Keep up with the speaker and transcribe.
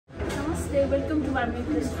Namaste, welcome to our new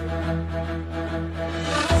restaurant.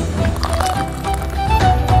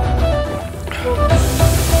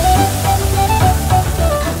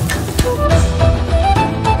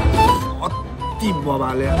 अति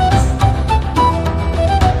बबाले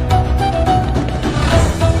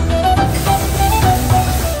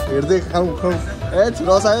हेर्दै खाऊ खाऊ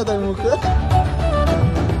रस आयो त मुख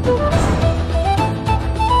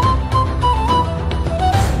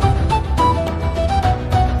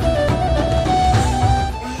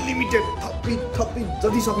थपी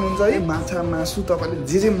जति सक्नुहुन्छ है माछा मासु तपाईले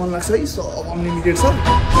जे मन लाग्छ है सब अनलिमिटेड छ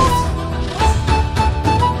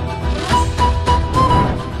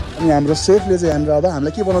अनि हाम्रो सेफले चाहिँ हाम्रो अब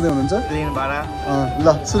हामीलाई के बनाउँदै हुनुहुन्छ प्लेन बारा ल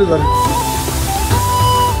सुरु गरौँ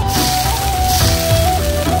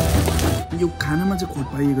यो खानामा चाहिँ खोट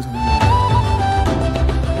पाइएको छ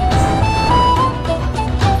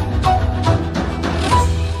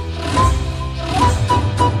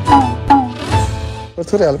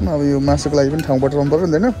थोरै हाल्नु अब यो मासुको लागि पनि ठाउँ बटाउनु पर्यो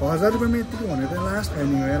हुँदैन 1000 रुपैयाँमा यतिको भने त लास्ट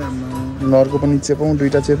खाइदिनु हो यार हाम्रो नर्को पनि चेपौँ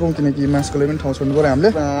दुईटा चेपौँ किनकि मासुको लागि पनि ठाउँ छोड्नु पर्यो हामीले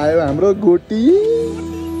आयो हाम्रो गोटी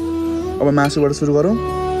अब मासुबाट सुरु गरौँ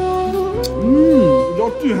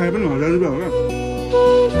जति खाए पनि 1000 रुपैयाँ हो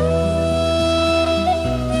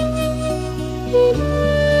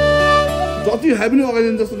जति खाए पनि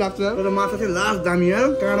अगाइदिनु जस्तो लाग्छ तर माछा चाहिँ लास्ट दामी यार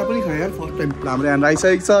काँडा पनि खाए यार फर्स्ट टाइम हाम्रो यहाँ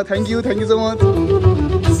आइसकेको छ थ्याङ्क यू सो मच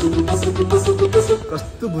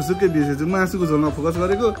कस्तो भुसुक्कै बिर्सेछु मासुको झोलमा फोकस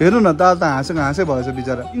गरेको हेर्नु न दाल त हाँसै भएछ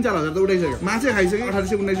बिचरा 3-4 हजार त उठाइसक्यो माछै खाइसक्यो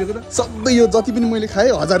 1819 त सबै यो जति पनि मैले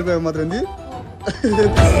खाएँ 1000 रुपैयाँ मात्र नि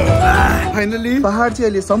फाइनली पहाड चाहिँ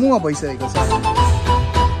अहिले समूह भइसकेको छ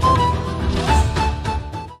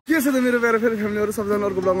के छ त मेरो प्यारो फेरि फ्यामिलीहरु सबैजना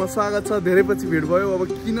अर्को ब्लगमा स्वागत छ धेरै पछि भेट भयो अब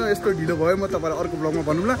किन यस्तो ढिलो भयो म तपाईहरुलाई अर्को ब्लगमा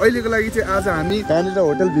भन्नुला अहिलेको लागि चाहिँ आज हामी यहाँनिर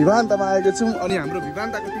होटल भिभान्तामा आएको छौं अनि हाम्रो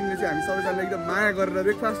भिभान्ताको टिमले चाहिँ हामी सबैजनालाई एकदम माया गरेर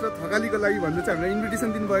ब्रेकफास्ट र थकालीको लागि भन्दै चाहिँ हामीलाई इन्भिटेसन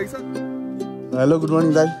दिनु भएको छ हेलो गुड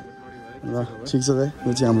मर्निङ दाइ ल ठीक छ दाइ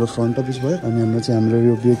यो चाहिँ हाम्रो फ्रन्ट अफिस भयो अनि हाम्रो चाहिँ हाम्रो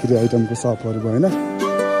यो बेकरी आइटमको सपहरु भयो हैन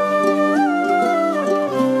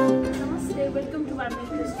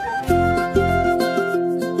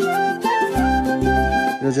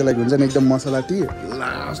चाहिँ लाइक हुन्छ नि एकदम मसला टी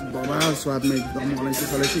लास्ट बबाल स्वादमा एकदम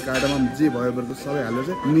अलैँची काँडामा जे भयो बरु सबै हालेर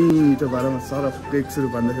चाहिँ मिठो बाह्रमा सरफ केक सुरु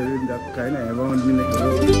भन्दाखेरि ढक्क होइन हेभन दिने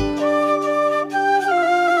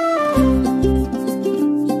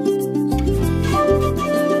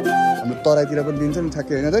हाम्रो तराईतिर पनि दिन्छ नि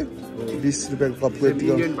ठ्याक्कै होइन दाइ 20 रुपियाँको कपको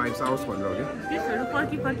यतिको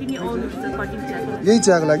यही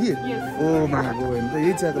चियाको लागि ओ मागो होइन त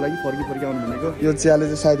यही चियाको लागि फर्की आउनु भनेको यो चियाले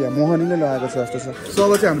चाहिँ सायद यहाँ मोहनी नै लगाएको छ जस्तो छ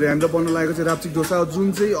सब चाहिँ हाम्रो यहाँनिर बन्न लागेको चाहिँ राप्चिक डोसा जुन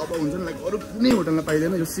चाहिँ अब हुन्छ नि लाइक अरू कुनै होटलमा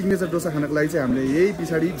पाइँदैन यो सिग्नेचर डोसा खानको लागि चाहिँ हामीले यही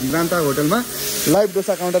पछाडि भिभान्ता होटलमा लाइभ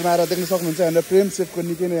डोसा काउन्टरमा आएर देख्न सक्नुहुन्छ हाम्रो प्रेम सेफको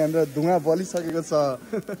निकै नै हाम्रो धुवा बलिसकेको छ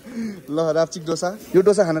ल राप्चिक डोसा यो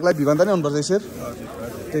डोसा खानको लागि भिभान्ता नै आउनुपर्छ सर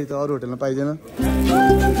त्यही त अरू होटलमा पाइँदैन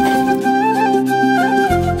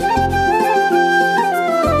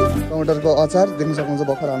टमाटरको अचार देख्न सक्नुहुन्छ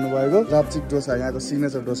भर्खर हाल्नु भएको राप्चिक डोसा यहाँको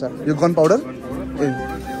सिग्नेचर डोसा यो गन पाउडर ए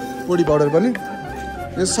पोडी पाउडर पनि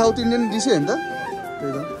यो साउथ इन्डियन डिसै होइन त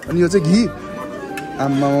त्यही त अनि यो चाहिँ घी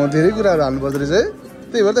आमा धेरै कुराहरू हाल्नुपर्दो रहेछ है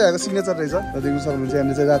त्यही भएर त यहाँको सिग्नेचर रहेछ र देख्न सक्नुहुन्छ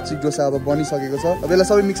यहाँनिर चाहिँ राप्चिक डोसा अब बनिसकेको छ अब यसलाई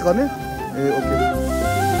सबै मिक्स गर्ने ए ओके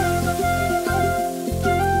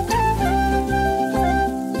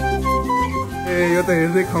यो त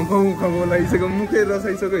हेर्दै खाउँ लागिसक्यो मुखै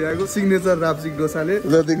रसाइसक्यो यहाँको सिग्नेचर राप्चिक डोसाले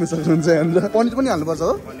ल देख्न सक्नुहुन्छ यहाँनिर पनिर पनि हाल्नुपर्छ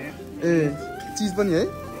हो ए चिज पनि है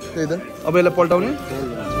त्यही त अब यसलाई पल्टाउने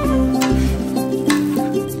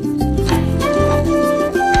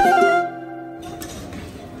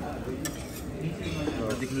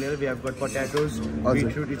We have got potatoes,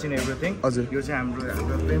 beetroot, each and everything. यो चाहिँ हाम्रो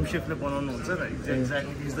प्रेम शेफले बनाउनु हुन्छ र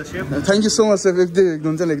exactly is the chef thank you so much chef एकदम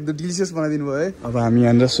हुन्छ नि एकदम डिलिशियस बनाइदिनु भयो है अब हामी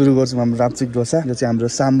यहाँनिर सुरु गर्छौँ हाम्रो राप्चिक डोसा यो चाहिँ हाम्रो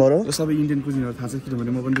साम्बर हो यो सबै इन्डियन कुजिनहरु थाहा छ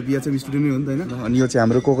किनभने म पनि त बिएचएम स्टुडेन्ट नै हो नि त हैन अनि यो चाहिँ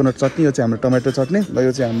हाम्रो कोकोनट चटनी यो चाहिँ हाम्रो टमेटो चटनी र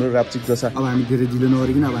यो चाहिँ हाम्रो राप्चिक डोसा अब हामी धेरै ढिलो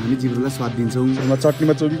नगरिकन अब हामी जिब्रोलाई स्वाद दिन्छौँ म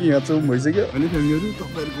चटनीमा चोकी यहाँ चौम भइसक्यो अनि फ्यामिलीहरु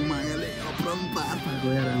तपाईहरुको मायाले अपरम्पार भएको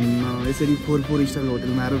यार यसरी 4 स्टार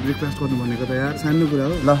होटलमा आएर ब्रेकफास्ट गर्नु भनेको त यार सानो कुरा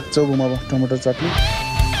हो ल चौबम अब टमाटर चटनी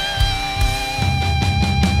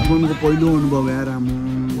मनको पहिलो अनुभव यार आमा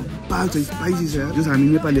पाल्छ स्पाइसी छ यार जो हामी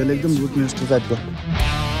नेपालीहरुले एकदम रुच्ने टाइपको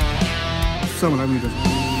सबैलाई मिठो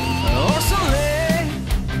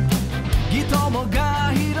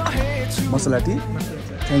मसला T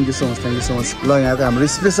thank you so much ल यहाँको हाम्रो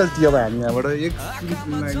स्पेशल टी अब हामी यहाँबाट एक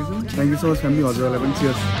thank you so much family हजुरहरूलाई पनि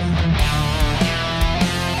चियर्स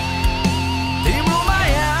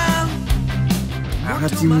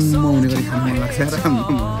चिम्म हुने गरी खानु मन लाग्छ यार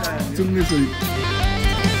चुम्ने छोरी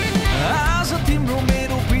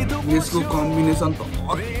थिकनेसको कम्बिनेसन त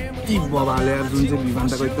अति बबाल यार, जुन चाहिँ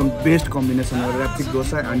भिभान्ताको एकदम बेस्ट कम्बिनेसन हो ऱ्याप्चिक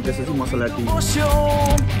डोसा अनि त्यसपछि मसला टी।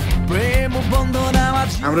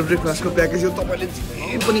 हाम्रो ब्रेकफास्टको प्याकेज हो, तपाईँले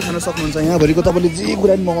जे पनि खान सक्नुहुन्छ, यहाँभरिको तपाईँले जे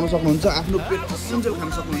कुरा पनि मगाउन सक्नुहुन्छ, आफ्नो पेट असुन्जेल खान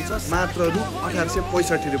सक्नुहुन्छ मात्र रु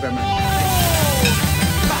 1865 रुपियाँमा।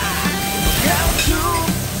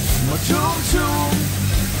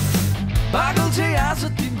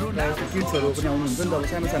 किड्सहरू पनि आउनुहुन्छ नि त, अब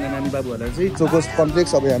सानो सानो नानी बाबुहरूलाई चाहिँ चोकोस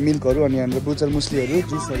कम्प्लेक्स, अब यहाँ मिल्कहरू अनि हाम्रो बुचर मुस्लीहरू,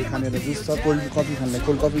 जुसहरू खानेर जुस छ, कोल्ड कफी खानेलाई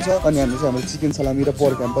कोल्ड कफी छ, अनि हाम्रो चाहिँ हाम्रो चिकन सलामी र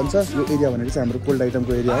पोर्क पनि छ। यो एरिया भनेको चाहिँ हाम्रो कोल्ड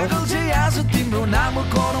आइटमको एरिया हो। अब चाहिँ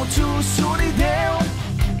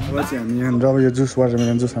हामी यहाँनिर अब यो जुस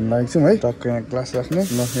वाटरमेलन जुस खान लागेको छौँ है, टक्क यहाँ ग्लास राख्ने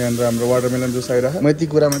ल। यहाँनिर हाम्रो वाटरमेलन जुस आइरहेको, म यति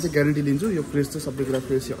कुरामा चाहिँ ग्यारेन्टी लिन्छु यो फ्रेस छ, सबै कुरा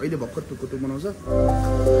फ्रेस छ, अहिले भर्खर टुक्को बनाउँछ।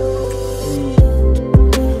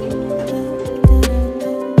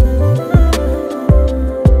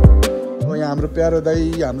 हाम्रो प्यारो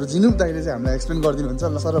दाई, हाम्रो जिनुक दाईले चाहिँ हामीलाई एक्सप्लेन गरिदिनुहुन्छ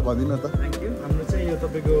ल, सर भनिदिनु त। Thank you. हाम्रो चाहिँ यो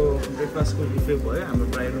तपाईँको ब्रेकफास्टको बुफे भयो, हाम्रो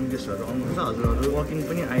प्राय रुम गेस्टहरू आउनुहुन्छ, हजुरहरू वकिङ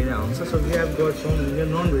पनि आइरहेको हुन्छ। So we have got some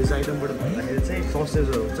non veg आइटमबाट भन्दाखेरि चाहिँ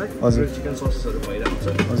ससेजहरू हुन्छ, हजुर चिकन ससेसहरू भइरहेको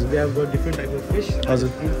हुन्छ। हजुर we have got different type of fees, हजुर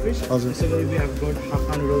ग्रिल फिस, हजुर त्यसै गरी we have got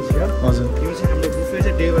Hakka noodles here. हजुर यो चाहिँ हाम्रो बुफे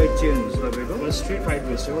चाहिँ डे वाइज चेन्ज हुन्छ तपाईँको। Street fried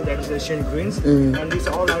vegetable that is Asian greens and this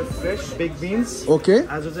all are fresh big beans. Okay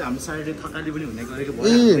आज चाहिँ हाम्रो साइडे थकाली पनि हुने गरेको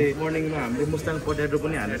भयो, मर्निङमा हामीले मुस्ताङ पोटेटो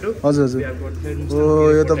पनि हालेको। हजुर हजुर ओ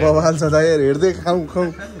यो त बवाल छ दाइ, हेर्दै खाऊ खाऊ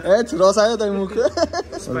ए रस आयो त मुख।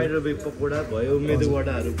 स्पाइडर बेग पकोडा भयो, मेदु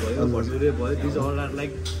वडाहरू भयो, भटुरे भयो, दिज अल आर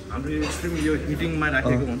लाइक हाम्रो एक्सट्रिम यो हिटिङमा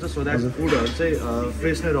राखेको हुन्छ सो द्याट फुडहरू चाहिँ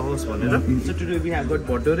फ्रेस नै रहोस् भनेर। So today we have got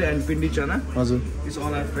bhature and पिन्डी चना। हजुर दिज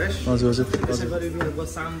अल आर फ्रेस। हजुर हजुर त्यसै गरी वी हेभ गट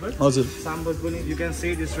साम्बर। हजुर साम्बर पनि you can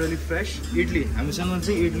say it is really fresh. Idli हामीसँग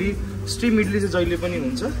चाहिँ इडली स्टिम इडली चाहिँ जहिले पनि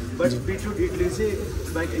हुन्छ, बट बिटरुट इडली चाहिँ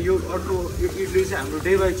लाइक यो अर्को इडली चाहिँ हाम्रो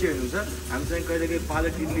डे बाई चेन्ज हुन्छ। हामीसँग कहिलेकाहीँ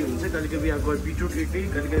पालक इडली हुन्छ, कहिलेकाहीँ we have got beetroot idli,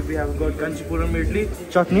 कहिलेकाहीँ we have got Kanchipuram idli,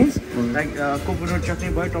 चटनिज like coconut चटनी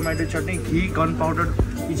भयो, tomato chutney, ghee, gun powder,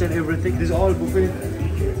 each and everything this all buffet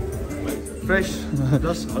fresh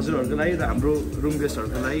just हजुरहरूको लागि र हाम्रो रुम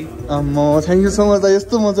गेस्टहरूको लागि। थ्याङ्क यू सो मच दा,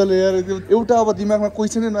 यस्तो मजाले यार एउटा अब दिमागमा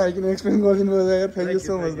क्वेसनै नआइकन एक्सप्लेन गरिदिनु भयो यार, थ्याङ्क यू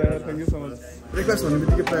सो मच दा, thank you so much. Breakfast भन्ने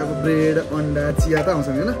बित्तिकै प्रायः अब ब्रेड, अन्डा, चिया त आउँछ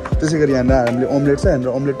नि होइन, त्यसै गरी यहाँनिर हामीले ओम्लेट छ,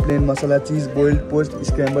 हाम्रो ओम्लेट प्लेन मसला, चिज, boiled, post,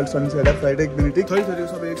 स्क्र्याम्बल, सनसेडा, fried egg, Benedict थरी थरीको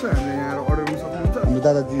सबै एक छ। हामीले यहाँ अर्डर गर्न सक्नुहुन्छ, हाम्रो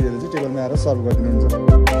दादा दिदीहरूले चाहिँ टेबलमा आएर सर्भ गरिदिनुहुन्छ।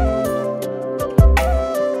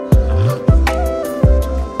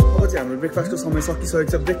 हाम्रो ब्रेकफास्टको समय सकिसकेको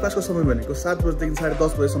छ। ब्रेकफास्टको समय भनेको 7 बजेदेखि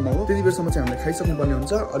 10:30 बजेसम्म हो, त्यति बेरसम्म चाहिँ हामीले खाइसक्नुपर्ने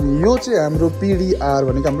हुन्छ। अनि यो चाहिँ हाम्रो पिडिआर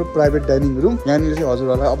भनेको हाम्रो प्राइभेट डाइनिङ रुम। यहाँनिर चाहिँ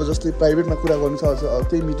हजुरहरूलाई अब जस्तै प्राइभेटमा कुरा गर्नु छ,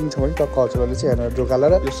 केही मिटिङ छ भने टक्क हजुरहरूले चाहिँ यहाँनिर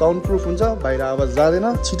ढोकालेर यो साउन्ड प्रुफ हुन्छ, बाहिर आवाज जाँदैन,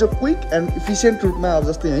 छिटो क्विक एन्ड इफिसियन्ट रुटमा। अब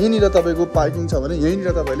जस्तै यहीँनिर तपाईँको पार्किङ छ भने यहीँनिर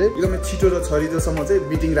तपाईँले एकदमै छिटो र छरिदोसम्म चाहिँ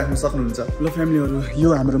मिटिङ राख्न सक्नुहुन्छ। ल फ्यामिलीहरू, यो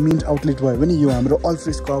हाम्रो मिन्ट आउटलेट भयो भने यो हाम्रो अल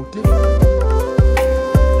फ्रेसको आउटलेट।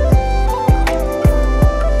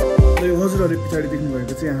 हजुरहरूले पछाडि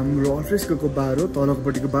देख्नुभएको चाहिँ हाम्रो अल्फ्रेस्को बार हो,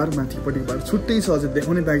 तलपट्टिको बार, माथिपट्टिको बार छुट्टै छ, अझै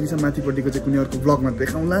देखाउने बाँकी छ। माथिपट्टिको चाहिँ कुनै अर्को ब्लगमा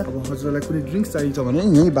देखाउँला। अब हजुरहरूलाई कुनै ड्रिङ्क्स चाहिन्छ भने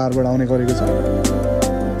यहीँ बारबाट आउने गरेको छ।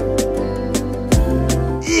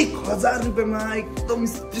 1000 रुपियाँमा एकदम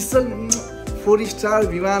स्पेसल 4 स्टार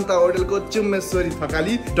भिभान्ता होटलको चुम्मेश्वरी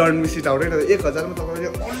Thakali don't miss it out है। 1000 मा तपाईँले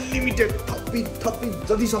अनलिमिटेड थपी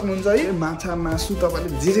जति सक्नुहुन्छ है, माछा मासु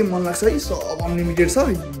तपाईँले जे मन लाग्छ है सब अनलिमिटेड छ।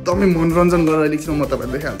 एकदमै मनोरञ्जन गरेर अलिकति म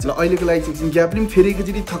तपाईँलाई देखाइहाल्छु। ल अहिलेको लागि चाहिँ ग्याप लिम, फेरि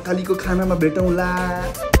एकचोटि थकालीको खानामा भेटौँला।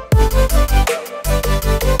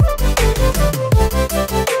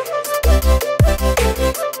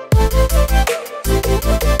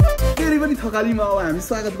 थकालीमा अब हामी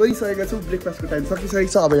स्वागत गरिसकेका छौँ। ब्रेकफास्टको टाइम सकिसकेको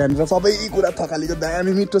छ। अब यहाँनिर सबै कुरा थकालीको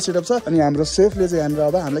दामी मिठो सेटअप छ। अनि हाम्रो सेफले चाहिँ यहाँनिर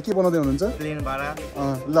अब हामीलाई के बनाउँदै हुनुहुन्छ? प्लेन भाडा।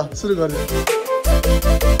 ल सुरु गर्नु।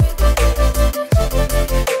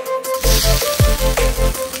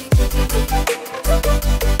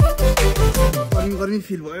 गर्मी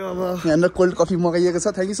फिल भयो। अब यहाँनिर कोल्ड कफी मगाइएको छ।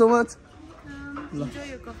 Thank you so much. ल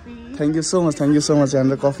थ्याङ्क यू सो मच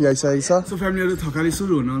यहाँनिर कफी आइसकेको छ। सो फ्यामिलीहरू थकाली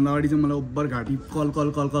सुरु हुनुभन्दा अगाडि चाहिँ मलाई उब्बर घाँटी कल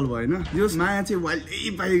भएन। यो माया चाहिँ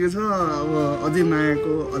वाइल्डै पाएको छ। अब अझै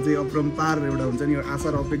मायाको अझै अपरम्पार एउटा हुन्छ नि आशा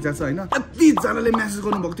र अपेक्षा छ होइन। यतिजनाले म्यासेज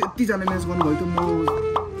गर्नुभएको थियो, यतिजनाले म्यासेज गर्नुभएको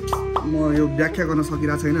थियो। म यो व्याख्या गर्न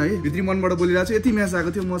सकिरहेको छैन है, भित्री मनबाट बोलिरहेको छु। यति म्यासेज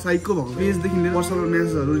आएको थियो, म साइकको भएको पेजदेखि लिएर पर्सनल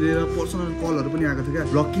म्यासेजहरू लिएर पर्सनल कलहरू पनि आएको थियो क्या,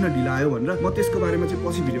 ब्लग किन ढिला आयो भनेर। म त्यसको बारेमा चाहिँ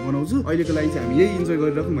पछि भिडियो बनाउँछु। अहिलेको लागि चाहिँ हामी यही इन्जोय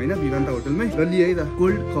गरिराखौँ होइन भिभान्ता होटलमै। र लिए है त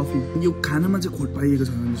कोल्ड कफी। यो खानामा चाहिँ खोट पाइएको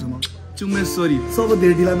छ अहिलेसम्म चुम्मेश्वरी। सब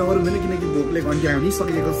धेरै ढिला नगरौँ होइन, किनकि भोकले घन्टी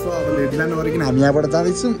हानिसकेको छ। अब धेरै ढिला नगरिकन हामी यहाँबाट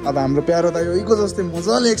जाँदैछौँ। अब हाम्रो प्यारो दाइ यहीको जस्तै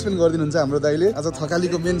मजाले एक्सप्लेन गरिदिनुहुन्छ हाम्रो दाइले। आज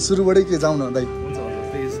थकालीको मेन सुरुबाटै के जाउँ न दाइ?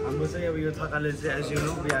 चाहिँ अब यो थकाले चाहिँ as you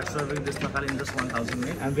know we are serving this thakale in just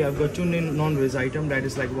 1000 and we have got two non-veg item that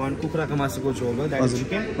is like one कुखुराको मासुको झोल भयो that is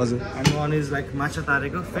chicken and one is like माछा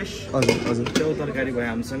तारेको fish च्याउ तरकारी भयो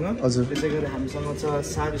हामीसँग त्यसैगरी हामीसँग छ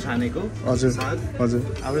साग छानेको साग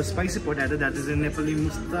हाम्रो spicy potato that is in Nepali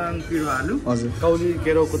Mustang पिरो आलु कौली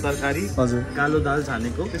केराउको तरकारी कालो दाल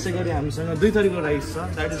छानेको त्यसैगरी हामीसँग दुई थरीको राइस छ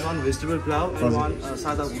that is one vegetable pulao and one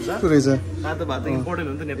सादा भुजा सादा भात इम्पोर्टेन्ट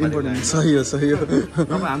हुन्छ नेपाली सही हो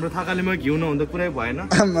अब हाम्रो थकालीमा घिउ नहुँदा पुरै भएन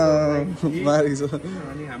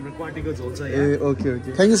अनि हाम्रो क्वाटीको झोल छ ए okay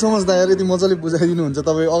thank you so much दाइ यार यति मजाले बुझाइदिनु हुन्छ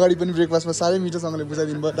तपाईँ अगाडि पनि ब्रेकफास्टमा साह्रै मिठोसँगले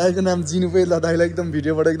बुझाइदिनु भयो दाइको नाम जिनु पे ल दाइलाई एकदम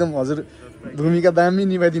भिडियोबाट एकदम हजुर भूमिका दामी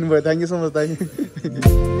निभाइदिनु भयो थ्यांक यू सो मच दाइ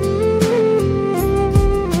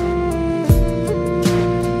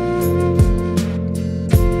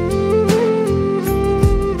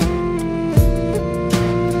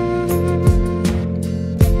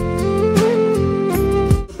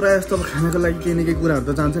जस्तो खानाको लागि केही न केही कुराहरू त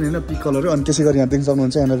जान्छ नि होइन पिकलहरू अनि त्यसै गरी यहाँ देख्न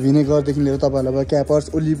सक्नुहुन्छ यहाँनिर भिनेगरदेखि लिएर तपाईँहरूलाई अब क्यापर्स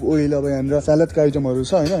ओलिभ ओइल अब यहाँनिर सलादको आइटमहरू छ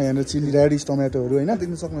होइन यहाँनिर चिली रेडिस टमेटोहरू होइन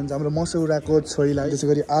देख्न सक्नुहुन्छ हाम्रो मसौराको छोइला त्यसै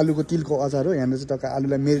गरी आलुको तिलको अचार हो यहाँनिर चाहिँ टक्क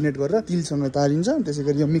आलुलाई मेरिनेट गरेर तिलसँग तारिन्छ त्यसै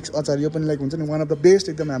गरी यो मिक्स अचार यो पनि लाइक हुन्छ नि वान अफ द बेस्ट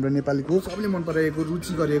एकदम हाम्रो नेपालीको सबले मन पराएको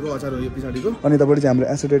रुचि गरेको अचार हो यो पछाडिको अनि यतापट्टि चाहिँ हाम्रो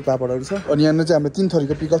एसिडेड पापडहरू छ अनि यहाँनिर चाहिँ हाम्रो 3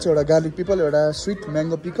 थरीको पिकल छ एउटा गार्लिक पिकल एउटा स्विट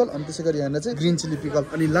म्याङ्गो पिकल अनि त्यसै गरी यहाँनिर चाहिँ ग्रिन चिली पिकल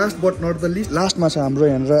अनि last but not the list लास्टमा छ हाम्रो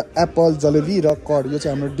यहाँनिर एप्पल जलेबी र कड यो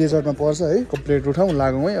चाहिँ हाम्रो डेजर्टमा पर्छ है प्लेट उठाउँ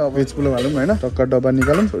लागौँ है अब भेज पुलाउ हालौँ होइन टक्क डब्बा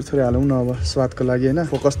निकालौँ थोरै हालौँ न अब स्वादको लागि होइन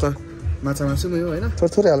फोकस त माछा मासुमै हो होइन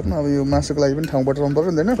थोरै हालौँ न अब यो मासुको लागि पनि ठाउँ बटाउनु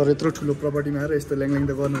पर्यो नि होइन तर यत्रो ठुलो प्रपर्टीमा आएर यस्तो ल्याङ त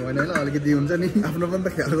गर्नु भएन होइन अलिकति हुन्छ नि आफ्नो पनि त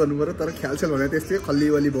ख्याल गर्नु पर्यो तर ख्याल छ भने त्यस्तै खल्ली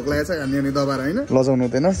वली भोक लागेको छ अनि अनि दबाएर होइन लजाउनु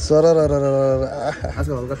हुँदैन सर आज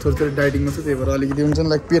हल्का थोरै डाइटिङमा छ त्यही भएर अलिकति हुन्छ नि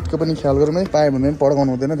लाइक पेटको पनि ख्याल गरौँ है पायो भने पनि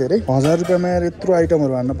पड्काउनु हुँदैन धेरै 1000 रुपियाँमा यत्रो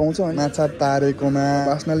आइटमहरू हान्न पाउँछ माछा तारेकोमा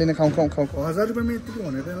बास्नाले नै खाउँ 1000 रुपियाँमा यत्रो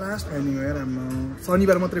भने त लास्ट फाइनिङ हो यार हाम्रो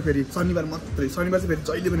शनिबार मात्रै शनिबार चाहिँ फेरि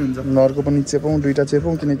जहिले पनि हुन्छ नरको पनि चेपौँ दुईटा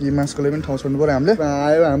चेपौँ किनकि मासको पनि ठाउँ छोड्नु पर्यो हामीले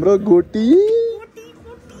आयो हाम्रो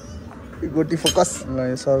गोटी फोकस ल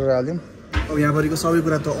यो सर हाल्यौँ अब यहाँभरिको सबै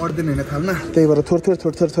कुरा त अड्दैन होइन थाल्न त्यही भएर थोरै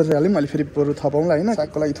हाल्यौँ अहिले फेरि बरु थपाउँला होइन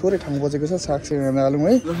सागको लागि थोरै ठाउँ बचेको छ साग चाहिँ हालौँ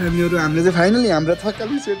है फ्यामिलीहरू हामीले चाहिँ फाइनली हाम्रो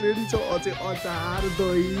थकाली सेट रेडी छ अझै अचार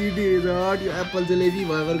दही डेजर्ट यो एप्पल जलेबी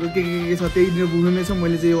भएरको के छ त्यही दिन बुझ्नु छ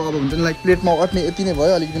मैले चाहिँ यो अब हुन्छ नि लाइक प्लेटमा अट्ने यति नै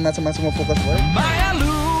भयो अलिकति माछामा फोकस भयो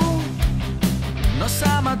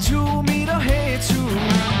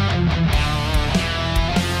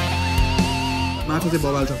मासु चाहिँ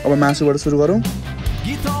बवाल छ अब मासुबाट सुरु गरौँ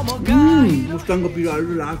मुस्ताङको पिरो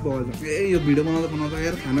आलु लास्ट बवाल छ ए यो भिडियो बनाउँदा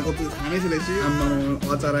यार खानाको खानै सिलेक्छु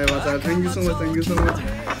अचार आयो अचार थ्याङ्क यू सो मच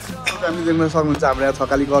हामी देख्न सक्नुहुन्छ हाम्रो यहाँ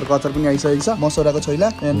थकालीको अर्को अचार पनि आइसकेको छ मसौराको छोइला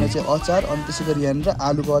यहाँनिर चाहिँ अचार अनि त्यसै गरी यहाँनिर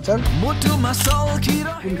आलुको अचार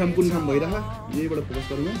कुन खाम भइरह यहीबाट फोकस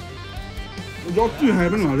गरौँ जति खाए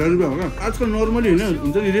पनि 1000 रुपियाँ हो क्या आजकल नर्मली होइन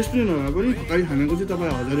हुन्छ नि रेस्टुरेन्टहरूमा पनि थकाली खानेको चाहिँ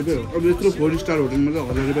तपाईँ 1000 रुपियाँ हो अब यत्रो 4 स्टार होटलमा चाहिँ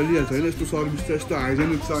 1000 रुपियाँ लिइहाल्छ होइन यस्तो सर्भिस छ यस्तो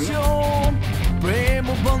हाइजेनिक छ होइन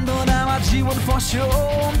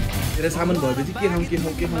सामान भएपछि के खाउँ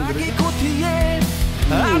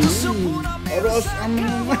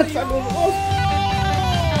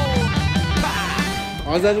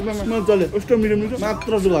 1000 रुपियाँमा मजाले यस्तो मिठो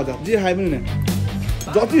मात्र जो हजार जे खाए पनि होइन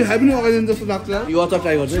जति खाए पनि अगाडि जस्तो लाग्छ यो अचार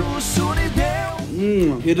ट्राई गर्छु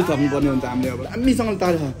फेरि थप्नुपर्ने हुन्छ हामीले अब दामीसँगले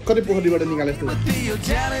तारेको छ कतै पोखरीबाट निकाले जस्तो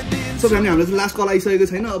सो हामी हाम्रो चाहिँ लास्ट कल आइसकेको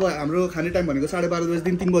छैन अब हाम्रो खाने टाइम भनेको 12:30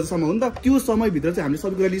 बजेदेखि 3 बजेसम्म हो नि त त्यो समयभित्र चाहिँ हामीले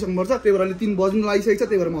सबै कुरा लिइसक्नुपर्छ त्यही भएर 3 बज्नु लागिसकेको छ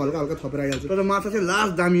त्यही भएर म हल्का थपेर आइहाल्छु तर माछा चाहिँ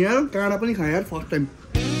लास्ट दामी यार काँडा पनि खाएँ यार फर्स्ट टाइम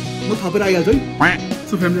म थपेर आइहाल्छु है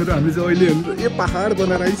सो फ्यामिलीहरू हामीले चाहिँ अहिले पहाड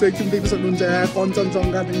बनाएर आइसकेको छौँ देख्न सक्नुहुन्छ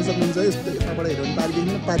कञ्चनजङ्घा देख्न सक्नुहुन्छ यस्तो यताबाट हेऱ्यो भने पारि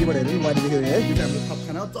देख्दैन पारिबाट हेऱ्यो भने वारी देख्यो है यो चाहिँ हाम्रो थप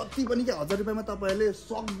खाना जति पनि क्या 1000 रुपियाँमा तपाईँहरूले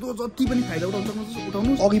सक्दो जति पनि फाइदा उठाउन सक्नुहुन्छ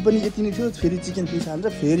उठाउनु अघि पनि यति नै थियो फेरि चिकन पिस हाल्छ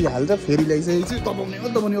फेरि ल्याइसकेको छु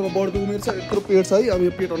दबाउने अब बढ्दो उमेर छ यत्रो पेट छ है अब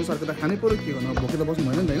यो पेट अनुसारको त खानै पऱ्यो के गर्नु भोकै त बस्नु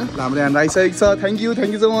भएन नि त होइन हाम्रो यहाँ आइसकेको छ थ्याङ्क यू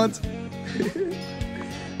सो मच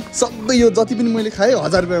सबै यो जति पनि मैले खाएँ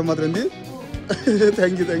 1000 रुपियाँमा मात्र नि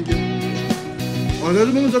थ्याङ्क यू 1000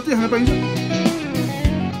 रुपियाँमा जति खान पाइन्छ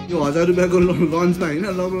यो 1000 रुपियाँको लन्चमा होइन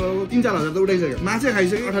लगभग 3-4 हजार त उठाइसक्यो माछा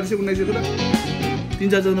खाइसक्यो 1800-1900 कुरा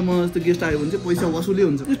 3-4 जना म जस्तो गेस्ट आयो भने चाहिँ पैसा वसुलै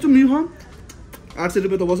हुन्छ यस्तो मिठो 800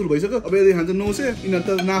 रुपियाँ त वसुल भइसक्यो अब यदि खान्छ 900 यिनीहरू त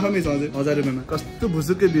नाफामै छ अझै 1000 रुपियाँमा कस्तो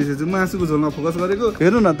भुसुक्कै बिर्सेछु मासुको झोलमा फोकस गरेको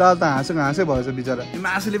हेर्नु न दाल त हाँसै भएछ बिचरा यो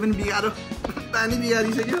मासुले पनि बिगारो पानी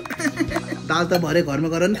बिगारिसक्यो दाल त भरे घरमा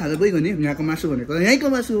गएर नि खाँदा गइगयो नि यहाँको मासु भनेको यहीँको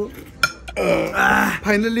मासु हो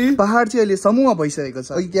फाइनली पहाड चाहिँ अहिले समूह भइसकेको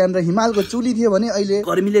छ। अघि त्यहाँनिर हिमालको चुली थियो भने अहिले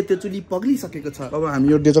गर्मीले त्यो चुली पग्लिसकेको छ। अब हामी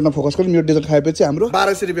यो डेजर्टमा फोकस गरौँ। यो डेजर्ट खाएपछि हाम्रो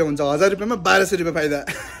 1200 रुपियाँ हुन्छ। 1000 रुपियाँमा 1200 रुपियाँ फाइदा।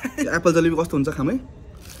 एप्पल जलेबी कस्तो हुन्छ खामै?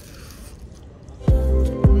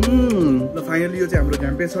 ल फाइनली यो चाहिँ हाम्रो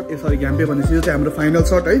घ्याम्पे सट सरी घ्याम्पे भनेपछि यो चाहिँ हाम्रो फाइनल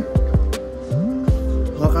सट है।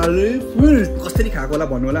 कसरी खाएको होला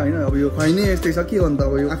भन्नु होला होइन। अब यो खुवाइनै यस्तै छ के हो अन्त।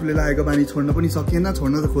 अब यो आफूले लागेको बानी छोड्न पनि सकिएन,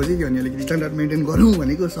 छोड्न त खोजेँ अनि अलिकति स्ट्यान्डर्ड मेन्टेन गरौँ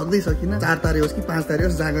भनेको सक्दै सकिनँ। 4 तारे होस् कि 5 तारे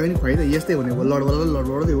होस् जहाँ पनि खुवाइदियो यस्तै हुने भयो।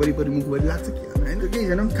 लडबडदै वरिपरि मुखभरि लाग्छ कि होइन केही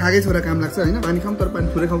छैन। खाएकै छोरा काम लाग्छ होइन। पानी खाउँ तर पानी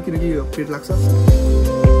थोरै खाउँ किनकि पेट लाग्छ।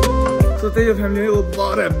 सो त्यही हो फ्यामिली हो।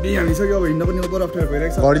 बर हेब्बी हानिसक्यो। अब हिँड्न पनि ओभर अप्ठ्यारो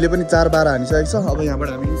भइरहेको छ। घडीले पनि 4-12 हानिसकेको छ। अब यहाँबाट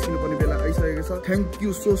हामी निस्किनु पर्ने बेला आइसकेको छ। Thank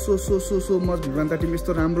you so much भिभान्ता team.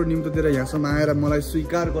 यस्तो राम्रो निम्तो दिएर यहाँसम्म आएर मलाई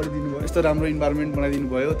स्वीकार गरिदिनु भयो। यस्तो राम्रो इन्भाइरोमेन्ट बनाइदिनु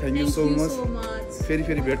भयो। Thank you so much.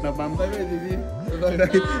 फेरि भेट्न पाऊँ। बाई बाई दिदी।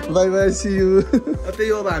 By by C you. त्यही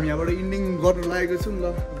हो। अब हामी यहाँबाट इन्डिङ गर्न लागेको छौँ।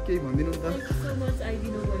 ल केही भनिदिनु नि त।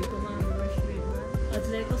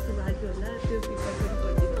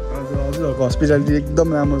 हजुरहरूको हस्पिटालिटी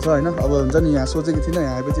एकदम राम्रो छ होइन। अब हुन्छ नि यहाँ सोचेको थिइनँ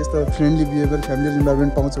यहाँ आएपछि यस्तो फ्रेन्डली बिहेभियर फ्यामिली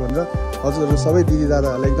इन्भाइरोमेन्ट पाउँछ भनेर। हजुरहरू सबै दिदी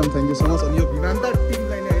दादाहरूलाई एकदम थ्याङ्क यू सो मच। अनि यो भिभान्ता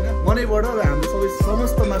टिमलाई नै होइन मनैबाट र हाम्रो सबै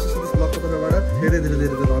समस्त मासु सुदिस ब्लगको तर्फबाट धेरै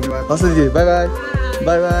धन्यवाद। हस् दिदी by by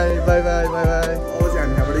by by by by by by. अब चाहिँ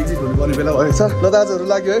हामी यहाँबाट एक्जिट हुनुपर्ने बेला भएको छ। ल दाजुहरू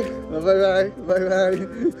लाग्यो है। By by by by.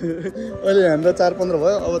 अहिले हाम्रो 4:15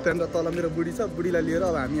 भयो। अब त्यहाँनिर तल मेरो बुढी छ। बुढीलाई लिएर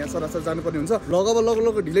अब हामी यहाँ सरासर जानुपर्ने हुन्छ।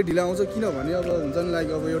 लग ढिलै आउँछ किनभने अब हुन्छ नि लाइक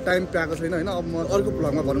अब यो टाइम पाएको छैन होइन। अब म अर्को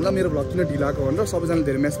भ्लगमा भनौँला मेरो भ्लग किन ढिलो आएको भनेर सबैजनाले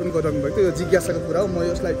धेरै म्यासेज पनि गरिराख्नु भएको थियो। यो जिज्ञासाको कुरा हो। म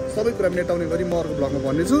यसलाई सबै कुरा मेटाउने गरी म अर्को भ्लगमा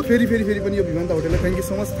भन्नेछु। फेरि पनि यो भिभान्ता होटेललाई thank you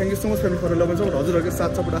so much family for love support. हजुरहरूको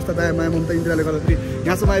साथ सपोर्ट आस्था दया माया ममता इन्दिराले गर्दाखेरि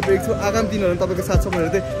यहाँसम्म आइपुगेको छु। आगामी दिनहरू तपाईँको साथ सपोर्ट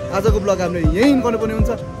हेर्दै आजको ब्लग हामीले यहीँ गर्नुपर्ने हुन्छ।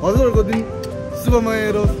 हजुरहरूको दिन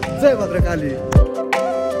शुभमय रहोस्। जय भद्रकाली।